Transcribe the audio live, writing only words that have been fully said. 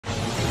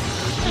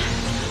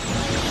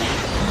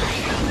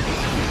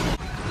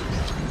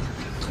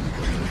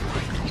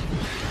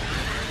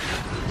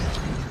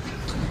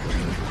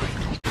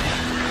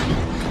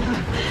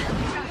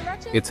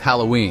It's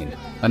Halloween,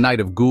 a night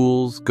of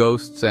ghouls,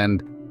 ghosts,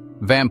 and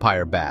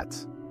vampire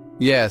bats.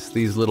 Yes,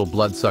 these little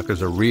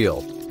bloodsuckers are real,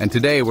 and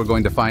today we're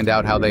going to find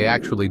out how they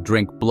actually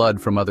drink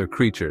blood from other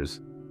creatures,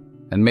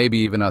 and maybe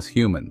even us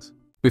humans.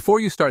 Before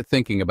you start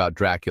thinking about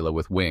Dracula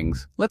with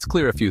wings, let's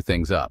clear a few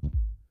things up.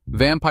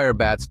 Vampire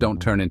bats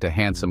don't turn into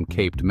handsome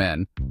caped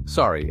men,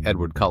 sorry,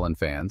 Edward Cullen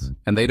fans,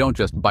 and they don't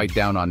just bite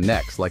down on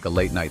necks like a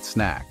late-night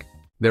snack.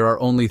 There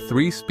are only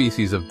 3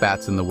 species of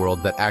bats in the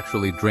world that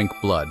actually drink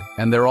blood,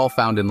 and they're all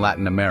found in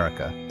Latin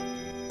America.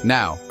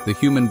 Now, the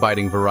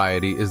human-biting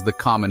variety is the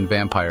common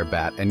vampire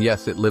bat, and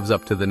yes, it lives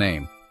up to the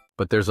name.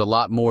 But there's a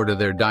lot more to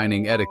their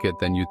dining etiquette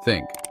than you'd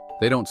think.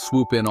 They don't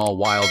swoop in all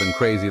wild and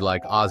crazy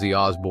like Ozzy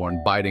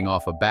Osbourne biting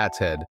off a bat's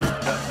head. No!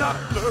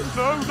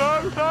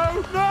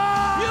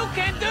 You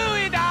can do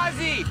it,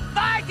 Ozzy!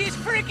 Bite his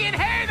freaking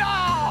head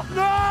off!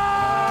 No!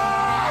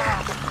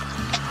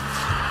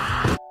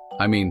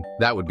 I mean,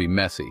 that would be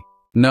messy.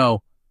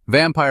 No,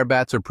 vampire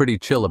bats are pretty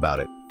chill about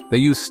it. They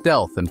use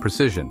stealth and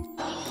precision.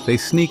 They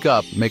sneak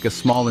up, make a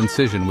small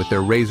incision with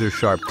their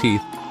razor-sharp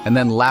teeth, and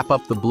then lap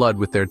up the blood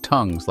with their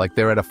tongues like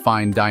they're at a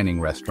fine dining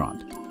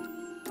restaurant.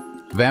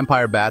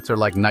 Vampire bats are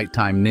like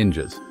nighttime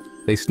ninjas.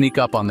 They sneak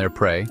up on their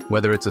prey,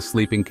 whether it's a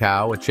sleeping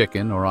cow, a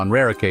chicken, or on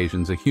rare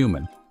occasions, a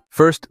human.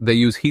 First, they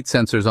use heat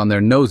sensors on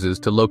their noses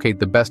to locate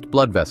the best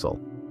blood vessel.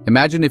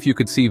 Imagine if you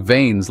could see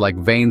veins like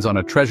veins on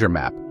a treasure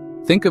map.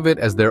 Think of it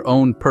as their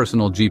own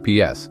personal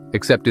GPS,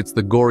 except it's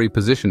the gory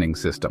positioning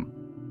system.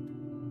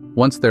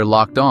 Once they're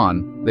locked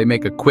on, they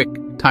make a quick,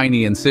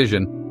 tiny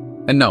incision.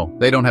 And no,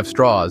 they don't have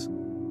straws.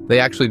 They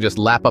actually just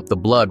lap up the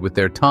blood with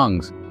their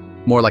tongues,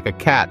 more like a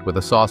cat with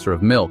a saucer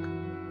of milk.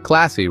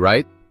 Classy,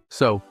 right?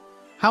 So,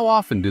 how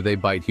often do they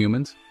bite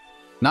humans?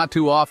 Not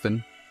too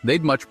often.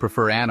 They'd much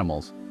prefer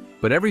animals.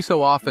 But every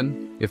so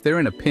often, if they're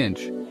in a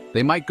pinch,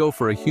 they might go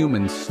for a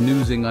human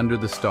snoozing under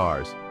the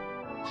stars.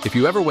 If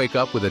you ever wake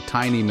up with a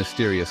tiny,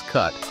 mysterious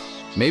cut,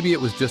 maybe it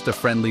was just a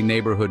friendly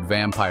neighborhood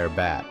vampire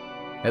bat.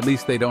 At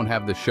least they don't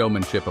have the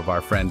showmanship of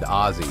our friend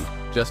Ozzy.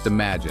 Just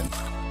imagine.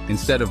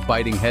 Instead of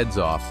biting heads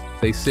off,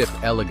 they sip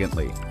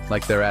elegantly,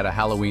 like they're at a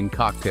Halloween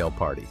cocktail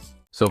party.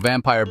 So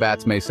vampire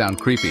bats may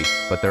sound creepy,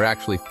 but they're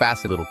actually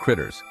fascinating little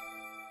critters.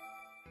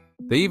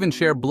 They even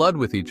share blood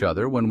with each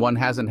other when one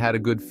hasn't had a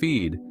good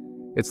feed.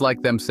 It's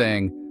like them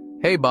saying,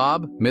 "Hey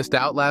Bob, missed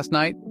out last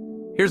night?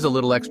 Here's a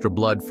little extra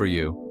blood for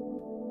you."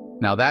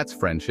 Now that's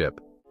friendship.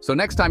 So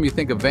next time you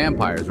think of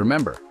vampires,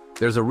 remember,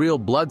 there's a real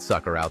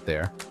bloodsucker out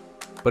there.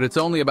 But it's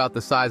only about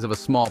the size of a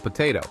small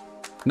potato.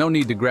 No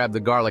need to grab the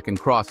garlic and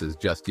crosses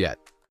just yet.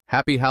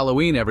 Happy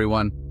Halloween,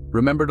 everyone.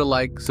 Remember to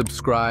like,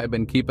 subscribe,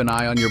 and keep an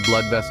eye on your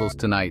blood vessels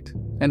tonight.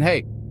 And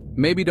hey,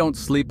 maybe don't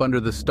sleep under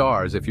the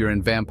stars if you're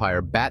in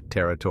vampire bat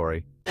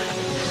territory.